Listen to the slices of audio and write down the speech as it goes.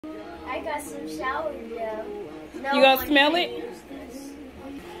I got some shower gel. No, You gonna smell it?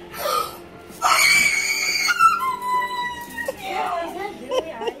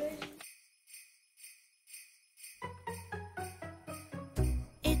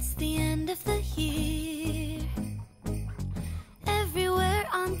 It's the end of the year. Everywhere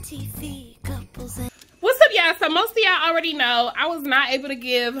on TV, couples and What's up, y'all? So most of y'all already know I was not able to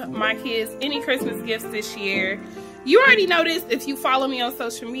give my kids any Christmas gifts this year. You already know this if you follow me on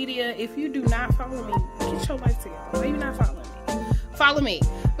social media. If you do not follow me, get your life together. Why you not following me? Follow me.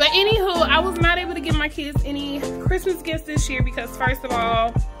 But anywho, I was not able to give my kids any Christmas gifts this year because first of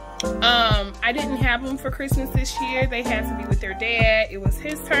all, I didn't have them for Christmas this year. They had to be with their dad. It was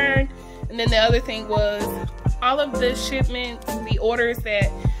his turn. And then the other thing was all of the shipments, the orders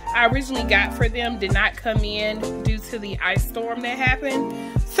that I originally got for them did not come in due to the ice storm that happened.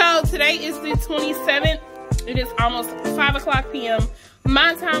 So today is the 27th. It is almost 5 o'clock p.m.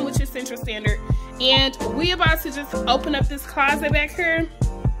 my time, which is Central Standard. And we about to just open up this closet back here.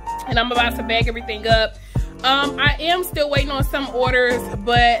 And I'm about to bag everything up. I am still waiting on some orders,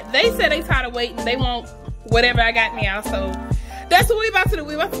 but they said they tired of waiting. They want whatever I got now. So that's what we about to do.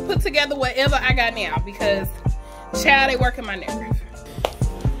 We about to put together whatever I got now because, child, they working my nerve.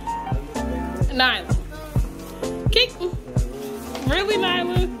 Nyla. Kick. Really,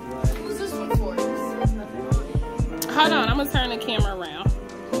 Nyla? Who's this one for? Hold on, I'm gonna turn the camera around.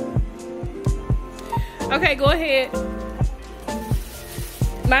 Okay, go ahead.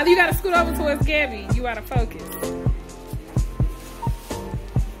 Nyla, you gotta scoot over towards Gabby. You out of focus.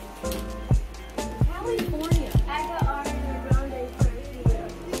 California. I got Ariana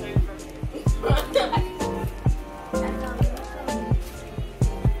Grande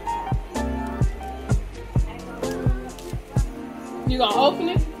You gonna open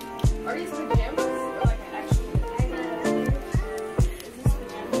it? Are these pajamas or like an actual? Is this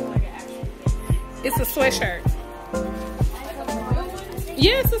pajamas like an actual? It's a sweatshirt. Like a royal one?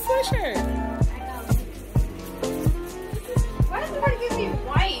 Yeah, it's a sweatshirt. Why does everybody give me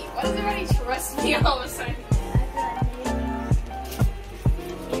white? Why does everybody trust me all of a sudden?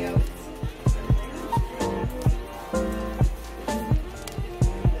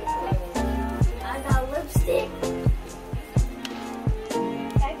 I got lipstick.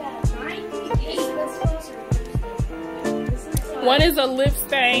 One is a lip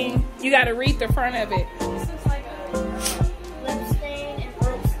stain. You gotta read the front of it. This looks like a Lip stain and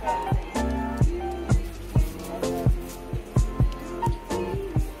lip stain.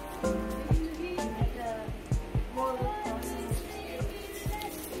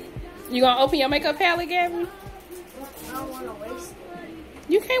 You gonna open your makeup palette, Gabby? I don't want to waste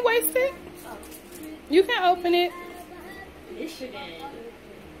it. You can't waste it. You can open it. Michigan.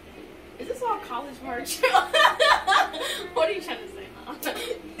 Is this all college merch? What are you trying to say, Mom? This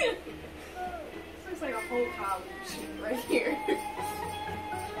looks like a whole college right here.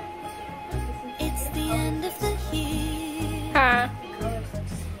 it's the end of the year. Huh?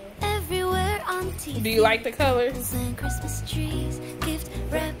 Everywhere on TV. Do you like the colors? And Christmas trees, gift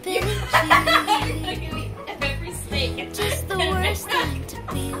wrapping Look and at me, every state. just the worst time to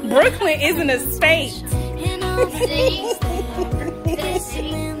be Brooklyn isn't a state. in all the things that dancing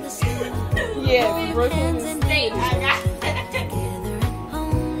in the snow. Yes, Brooklyn is. State, I got Together at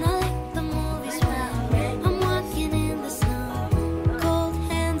home, not like the movies well. I'm walking in the snow, cold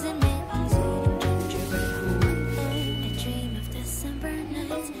hands and mittens, eating gingerbread. I dream of December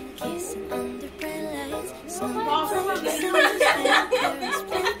nights, kissing under bright lights. Snowballs and parents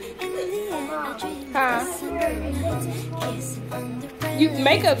play in the air. I dream of Huh? December nights, kissing under bright You lights.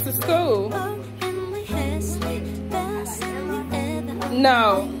 makeup to school. Oh, and my hair slick, bells in the air. The only No.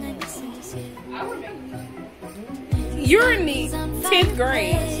 thing I miss is you. You're in the 10th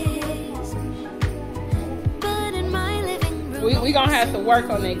grade. But in my living room, We gonna have to work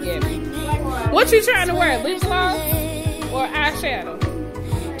on that, Gabby. What you trying to wear? Lip gloss or eyeshadow?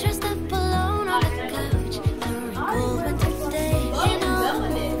 Just up alone on the couch during cold winter day. In all the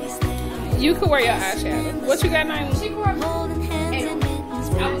movies there, You could wear your eyeshadow. What you got, Nyla? holding hands and mittens.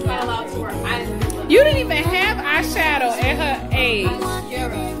 I was not allowed to wear eyes. You didn't even have eyeshadow at her age.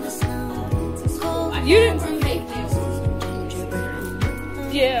 Walking in the snow, cold You hands didn't. and mittens.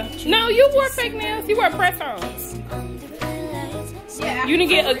 Yeah. No, you wore fake nails. You wore press-ons. Under bright lights, Yeah. You didn't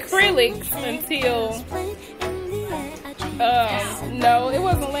get acrylics until. played in the air. I dream No, it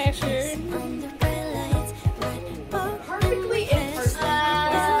wasn't last year. under bright lights, right above Perfectly in person.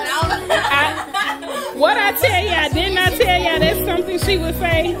 What I tell y'all, didn't I tell y'all that's something she would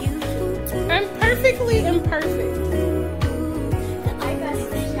say? I'm perfectly imperfect.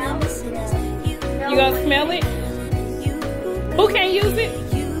 You gonna smell it? Who can't use it?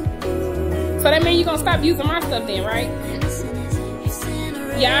 So that means you're gonna stop using my stuff then, right?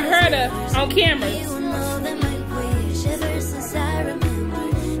 Yeah, I heard her on cameras.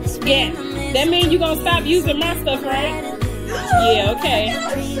 Yeah, that means you're gonna stop using my stuff, right? Yeah, okay.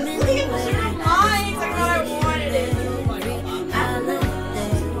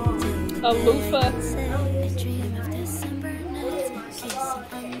 A loofah.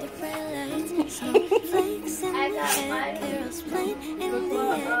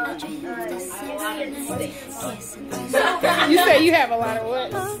 You say you have a lot of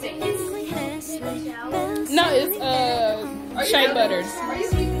what? No, it's shea butters.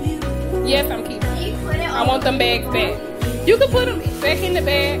 Yes, I'm keeping it. I want them bags back. You can put them back in the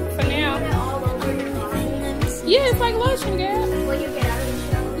bag for now. Yeah, it's like lotion, girl.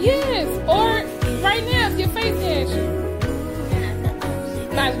 Yes, or right now if your face ashy.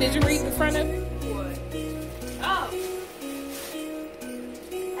 Now, did you read the front of it? Oh.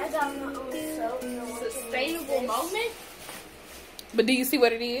 I got my own soap. Sustainable moment? But do you see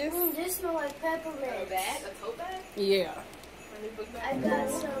what it is? This smells like peppermint. A bag? A tote bag? Yeah. I got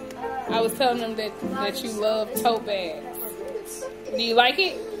some. I was telling them that you love tote bags. Do you like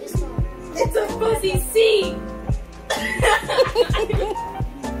it? It's a fuzzy seed. I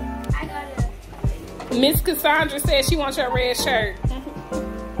got it. Miss Cassandra said she wants your red shirt.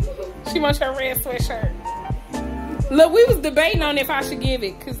 She wants your red sweatshirt. Look, we was debating on if I should give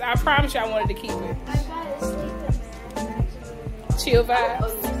it, because I promise you I wanted to keep it. I got a sleeping bag. Chill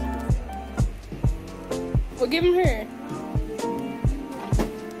vibes. Well, give him here.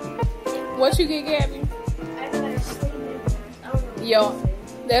 What you get, Gabby? I got a sleeping bag. Yo,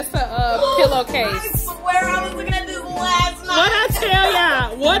 that's a pillowcase. I swear I was looking at this last night. What I tell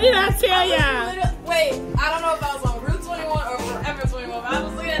y'all? What did I tell y'all? Wait, I don't know if I was on Route 21 or Forever 21, but I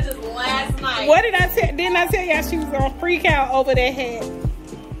was looking at this last night. What did I tell? Didn't I tell y'all she was gonna freak out over that hat?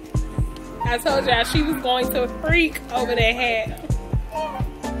 I told y'all she was going to freak over that hat.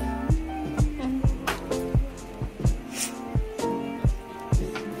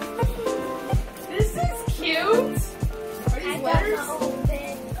 This is cute. Are these letters?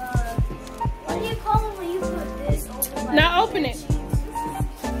 What do you call it when you put this over like Now open it. It's so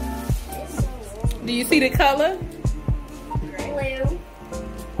old. Do you see the color?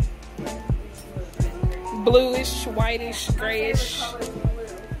 Blue. Bluish, whitish, grayish.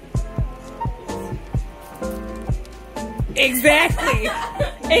 Exactly.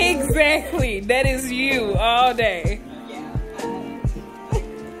 Exactly. That is you all day.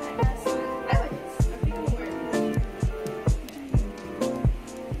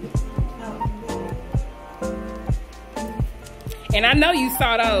 And I know you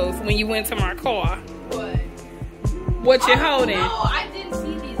saw those when you went to my car. What? What you holding? No, I didn't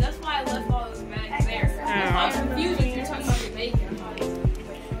see these. That's why I left all those bags there. That's why I'm confused when you're talking about your bacon.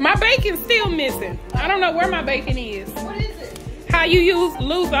 My bacon's still missing. I don't know where my bacon is. What is it? How you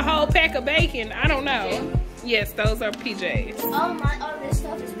lose a whole pack of bacon? I don't know. Yes, those are PJs. Oh, this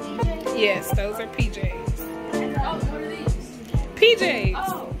stuff is PJ. Yes, those are PJs. Oh, what are these? PJs.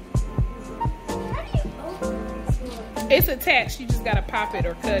 Oh. How do you open this? It's attached. You just gotta pop it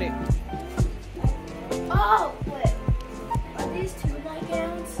or cut it. Oh, wait. Are these 2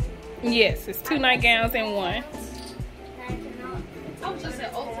 nightgowns? Yes, it's 2 nightgowns in one. I was just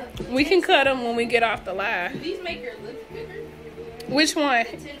at Ulta. We can cut them when we get off the Do live. these make your lips bigger? Which one?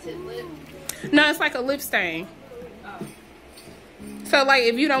 Tinted lip. No, it's like a lip stain. Oh. So like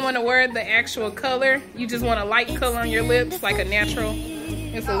if you don't want to wear the actual color, you just want a light color on your lips, like a natural,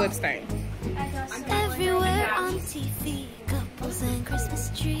 it's a lip stain. Everywhere on TV, couples and Christmas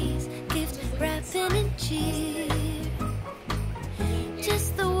trees, gift wrapping and cheer.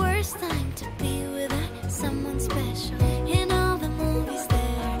 Just the worst time to be without someone special. In all the movies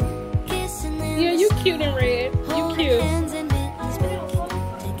there, kissing in Yeah, the you snow, cute and red. You holding cute. hands and mittens, baking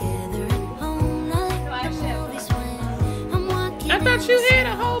together at home. Not like the movies when I'm walking I thought you in the had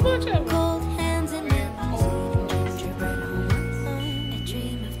a whole bunch of them. cold hands and mittens, eating gingerbread home. I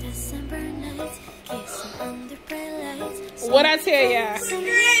dream of December nights, kissing under bright lights. What I tell y'all?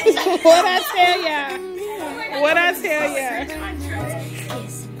 What I tell y'all? What I tell y'all? Kissing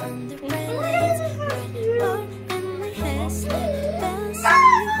under bright lights, red, gold, and my hair slick bells. The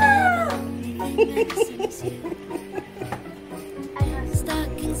only thing missing is you.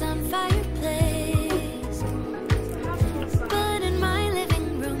 Stockings on fireplace, but in my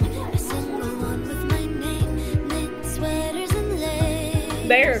living room, a single one with my name, knit sweaters and lace.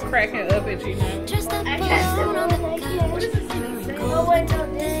 They are cracking up at you now. Dressed up alone on the couch, Oh, wait, no,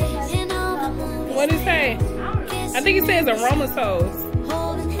 this in all the movies. What did it say? I think it says aromasols.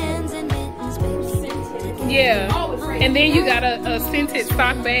 Holding hands and mittens, baby. Yeah. And then you got a scented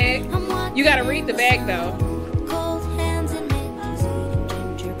sock bag. I'm walking You gotta read the back though. Cold hands and mittens,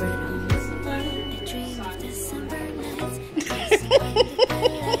 eating gingerbread homes. I dream of December nights, kissing under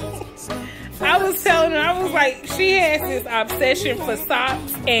the lights. I was telling her, I was like, she has this obsession for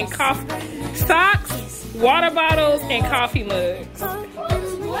socks and coffee. Socks, water bottles, and coffee mugs.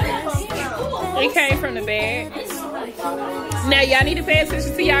 It came from the bag. Now y'all need to pay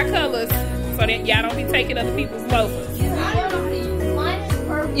attention to y'all colors so that y'all don't be taking other people's loafers.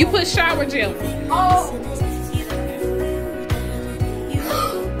 You put shower gel. Oh.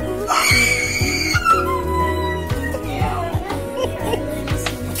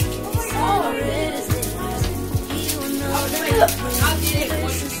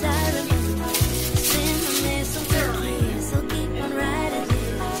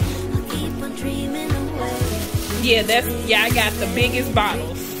 Yeah, I got the biggest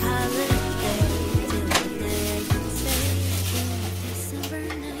bottles.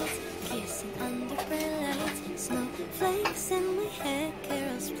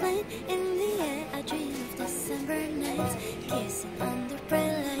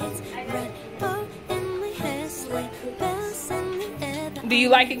 Do you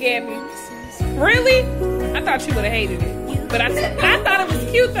like it, Gabby? Really? I thought you would have hated it. But I thought it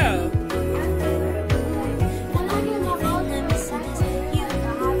was cute though.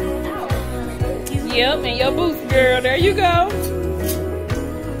 Yep, and your boots, girl. There you go.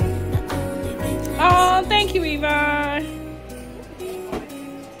 Oh, thank you, Yvonne.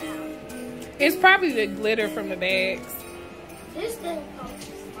 It's probably the glitter from the bags. This thing comes.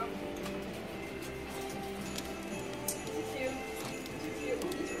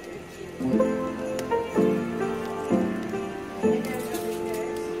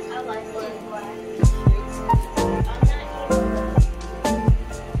 I like blue and black.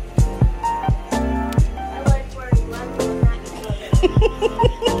 I like wearing black and not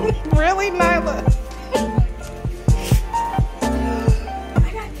Really, Nyla?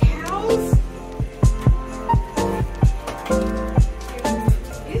 I got cows.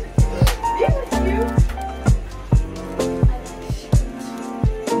 These are cute.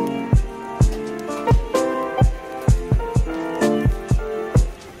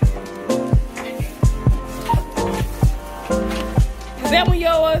 Is that one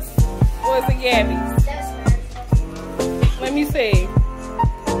yours? Or is it Gabby's? That's hers. Let me see.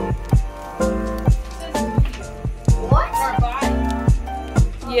 What?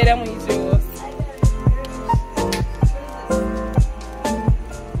 Yeah, that one is yours.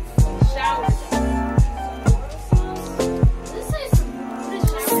 I got this is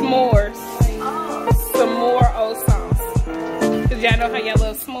S'mores. oh. Some more old sauce. Cause y'all know how y'all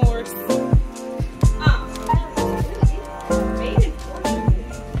love s'mores. Made in Portugal.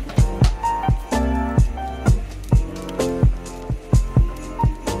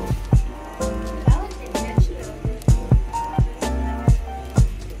 I like the texture of it.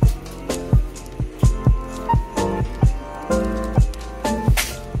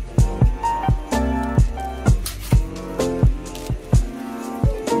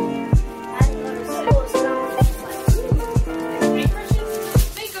 I noticed it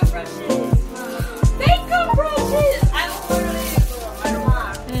was makeup brushes. Makeup brushes. I don't literally use them. I don't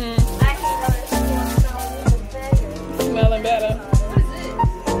want. I hate how it's smelling even better. Smelling better. What is this?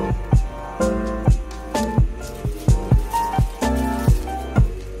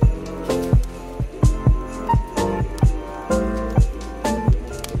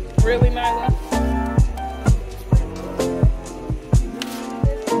 Really, Nyla?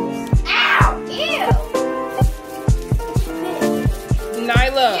 Ow! Ew!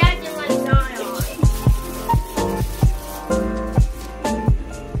 Nyla. Acting like Zion.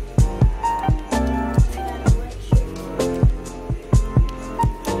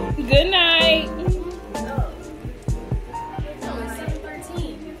 Good night. It's only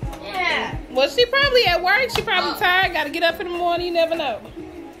 7:13. Yeah. Well, she probably at work. She probably tired. Got to get up in the morning. You never know.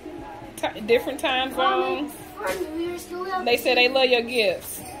 Different time zones. We were still out. They said they love your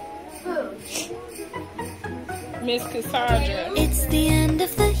gifts. Miss Cassandra. It's the end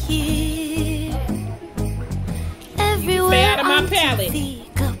of the year. Everywhere Stay out of my on palette.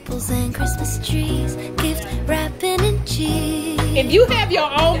 TV, couples and Christmas trees, gift wrapping and cheese. If you have your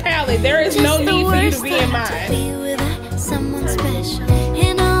own palette, there is no Just the need for you to worst be in time mine. to be with someone special.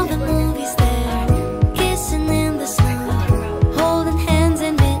 In all the movies there, kissing in the snow, holding hands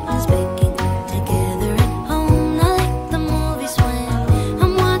and mittens, baking together at home. I like the movies when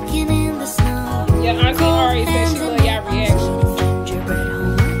I'm walking in the snow. Your auntie Ari said she love y'all reactions. Gingerbread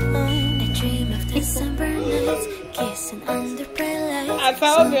home. I dream of December nights, kissing under bright lights. I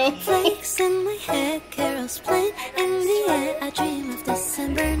told you. Snowflakes in my hair, carols playing in the air. I dream of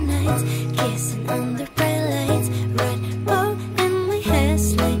December nights, kissing under bright lights, red bow and my hair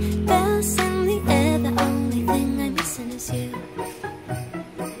sleigh, bells in the air. The only thing I'm missing is you.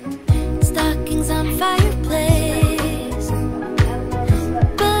 Stockings on fireplace,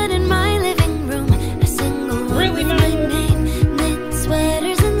 but in my living room, a single one Really with not. my name, knit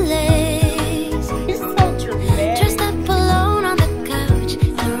sweaters and lace. He's so dramatic. Dressed up alone on the couch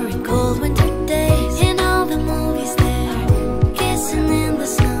during cold winter days. In all the movies there, kissing in the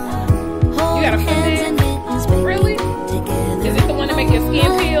snow, holding got a foot hands in? and mittens, baby, Really? together. Is it the one that make your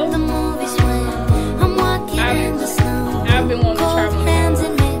skin I like peel? the movies when I'm walking in the snow. I've been wanting to try Cold one. hands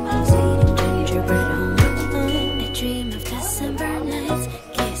and mittens, eating gingerbread home. I dream of December nights,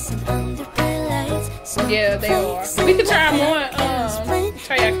 kissing under bright lights. Yeah, they are. Snowflakes We could try in them my on. hair,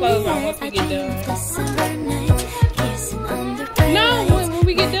 Try your clothes on once we I get dream of done. December nights, kissing under bright No, lights. when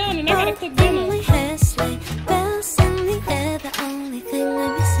we get done and I gotta cook dinner. My hair sleigh, bells in the air. The only thing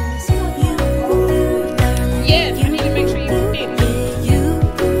I'm missing is you, darling. Yes, I need to make sure you fit it. You,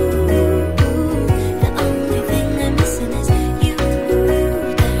 the only thing I'm missing is you,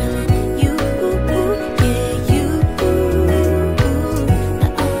 darling. You, yeah, you. The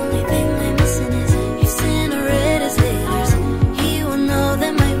only thing I'm missing is you. Santa read his letters. He will know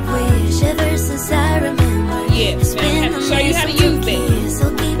that my wish ever since I remember. Yes, now I have to show you how to use that.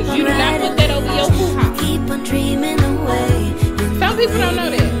 Because you do not put that over your hoo-ha. Keep on dreaming away. Some people don't know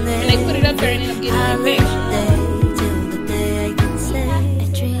that. And they put it up there and end up getting an infection. Till the day I can say I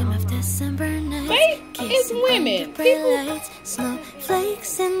dream of December nights. It's women. People,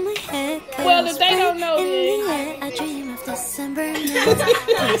 Snowflakes in my hair. well, if they don't know In the that, air, I dream of December nights.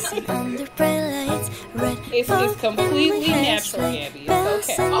 Kissing under bright lights. Red it's bow completely in my hair natural, sleigh. Gabby. Bells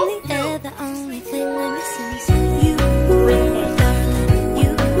It's in okay. the air. The only thing I'm missing is you, Really nice. darling. You,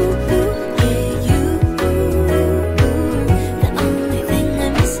 yeah, you. The only thing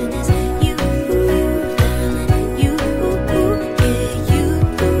I'm missing is you, darling. You, yeah, you.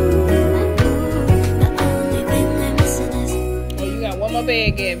 The only thing I'm missing is Oh, you got one more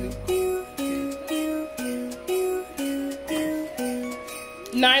bag, Gabby.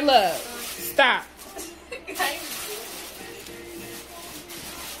 Nyla, stop.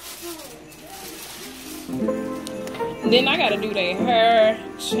 Then I gotta do their hair,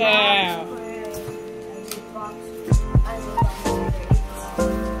 child.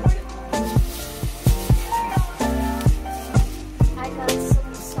 I got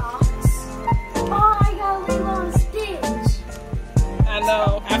some socks. Oh, I got Lilo and Stitch. I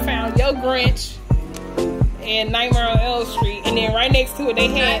know. I found Yo Grinch and Nightmare on Elm Street, and then right next to it they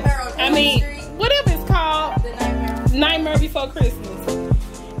had, whatever it's called, Nightmare Before Christmas.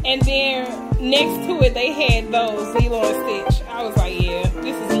 And then next to it they had those Lilo and Stitch. I was like, yeah,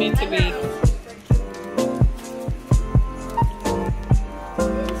 this is meant to be.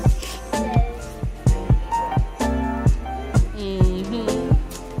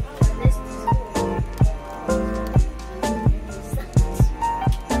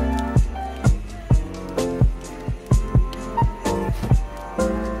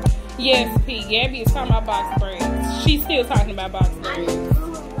 Yes, P. Gabby is talking about box braids. She's still talking about box braids.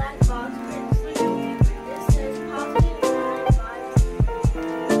 Blue and black box braids. This says pumpkin pie.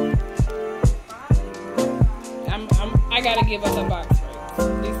 I gotta give her box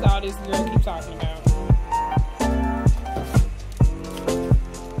braids. This is all this girl keeps talking about.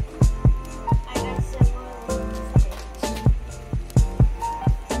 I got several.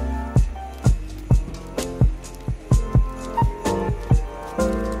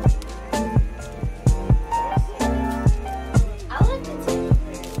 I like the teddy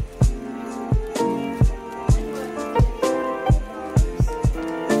bear.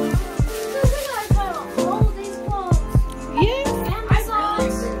 Look, I got all these clothes. Yes. And the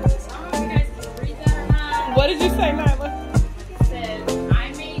socks. I don't know if you guys can read that or not. What did you say, Nyla? It said, I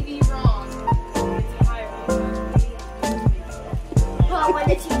may be wrong. It's Ohio. Well, when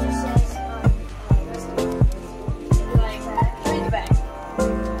the teacher says, Like, read the back.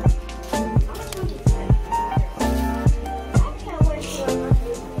 I can't wait for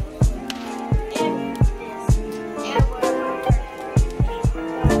Monday. And this. And we're I'm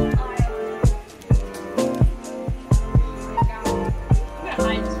gonna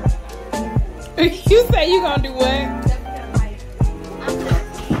hide this. You say you gonna do what? Definitely gonna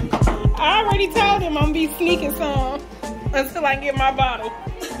hide it. I already told him I'm gonna be sneaking some until I get my bottle.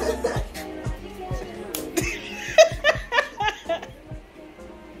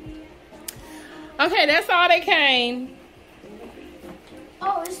 Okay, that's all that came.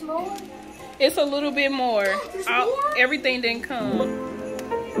 Oh, it's more? It's a little bit more. There's more? Everything didn't come.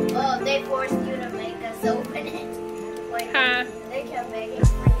 Oh, they forced you to make us open it. Like, Huh? they kept making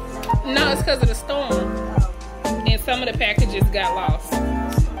us bring No, it's because of the storm. And some of the packages got lost.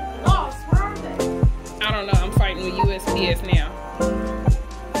 Lost? Where are they? I don't know. I'm fighting with USPS now.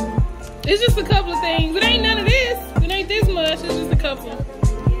 It's just a couple of things. It ain't none of this. It ain't this much. It's just a couple.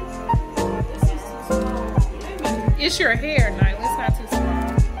 This is too small. It's your hair, Nyla. It's not too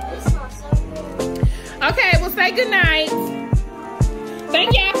small. It's not so big. Okay, well, say goodnight.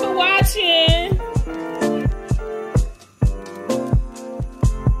 Thank y'all for watching.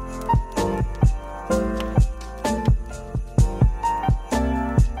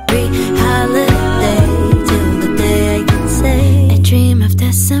 Holiday till the day I can say I dream of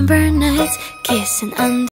December nights kissing under